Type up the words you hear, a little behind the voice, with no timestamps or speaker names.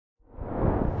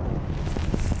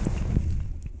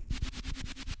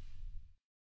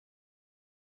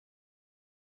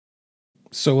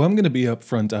So I'm going to be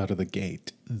upfront out of the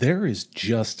gate. There is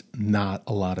just not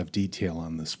a lot of detail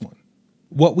on this one.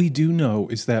 What we do know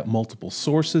is that multiple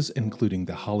sources, including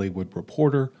The Hollywood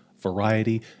Reporter,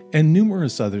 Variety, and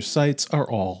numerous other sites are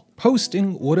all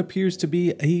posting what appears to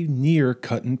be a near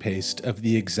cut and paste of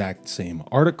the exact same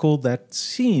article that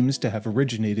seems to have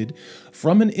originated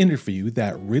from an interview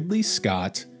that Ridley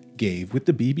Scott gave with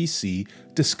the BBC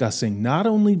discussing not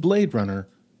only Blade Runner,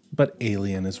 but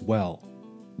Alien as well.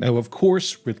 Now, of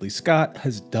course, Ridley Scott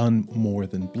has done more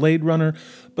than Blade Runner,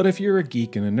 but if you're a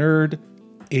geek and a nerd,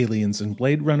 Aliens and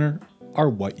Blade Runner are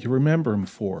what you remember him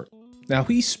for. Now,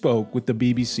 he spoke with the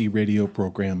BBC radio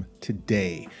program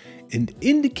Today and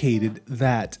indicated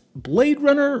that Blade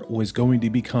Runner was going to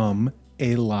become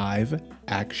a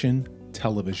live-action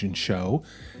television show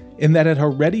and that it had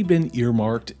already been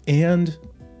earmarked and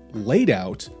laid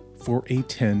out for a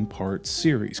 10-part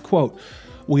series. Quote,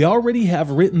 "We already have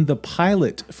written the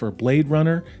pilot for Blade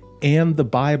Runner and the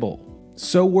Bible,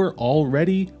 so we're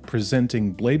already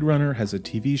presenting Blade Runner as a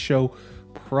TV show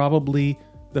probably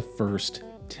the first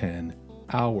 10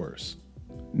 hours.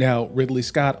 Now, Ridley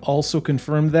Scott also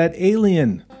confirmed that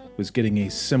Alien was getting a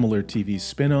similar TV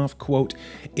spin-off. Quote,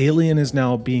 "Alien is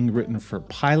now being written for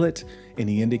pilot," and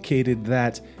he indicated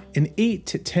that an 8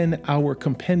 to 10 hour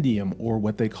compendium, or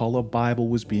what they call a Bible,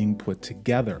 was being put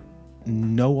together.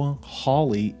 Noah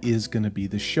Hawley is going to be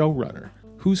the showrunner,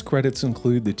 whose credits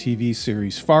include the TV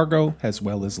series Fargo as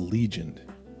well as Legion,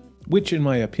 which in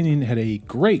my opinion had a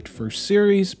great first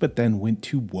series but then went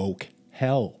to woke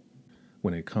hell.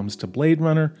 When it comes to Blade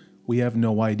Runner, we have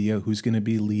no idea who's going to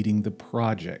be leading the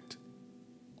project.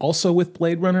 Also with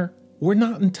Blade Runner, we're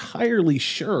not entirely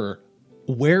sure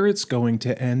where it's going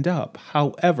to end up.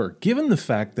 However, given the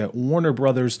fact that Warner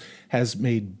Brothers has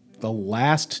made the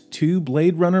last 2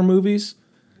 Blade Runner movies,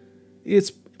 it's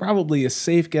probably a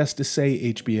safe guess to say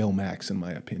HBO Max in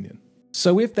my opinion.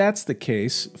 So if that's the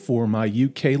case, for my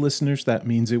UK listeners, that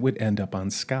means it would end up on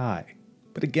Sky.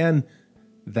 But again,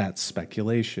 that's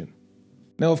speculation.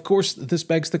 Now, of course, this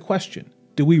begs the question,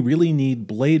 do we really need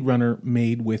Blade Runner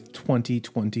made with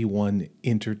 2021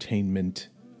 entertainment,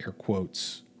 air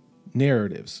quotes,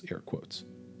 narratives, air quotes?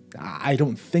 I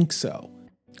don't think so.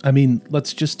 I mean,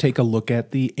 let's just take a look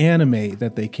at the anime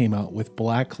that they came out with,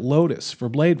 Black Lotus, for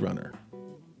Blade Runner.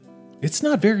 It's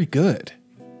not very good.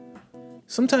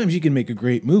 Sometimes you can make a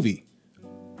great movie.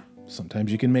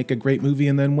 Sometimes you can make a great movie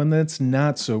and then one that's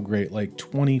not so great, like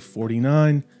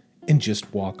 2049, and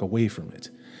just walk away from it.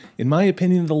 In my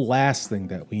opinion, the last thing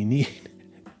that we need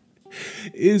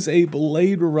is a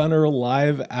Blade Runner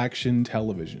live-action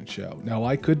television show. Now,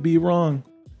 I could be wrong,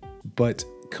 but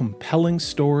compelling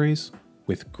stories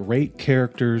with great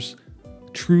characters,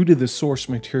 true to the source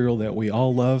material that we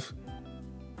all love,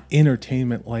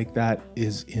 entertainment like that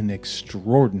is in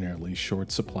extraordinarily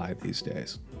short supply these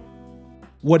days.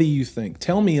 What do you think?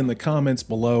 Tell me in the comments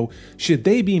below, should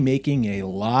they be making a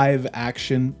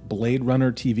live-action Blade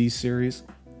Runner TV series?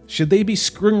 Should they be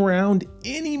screwing around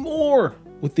anymore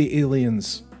with the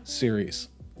Aliens series?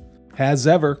 As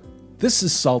ever, this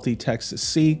is Salty Texas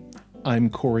C. I'm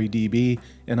Corey DB,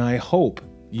 and I hope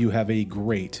you have a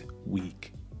great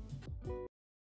week.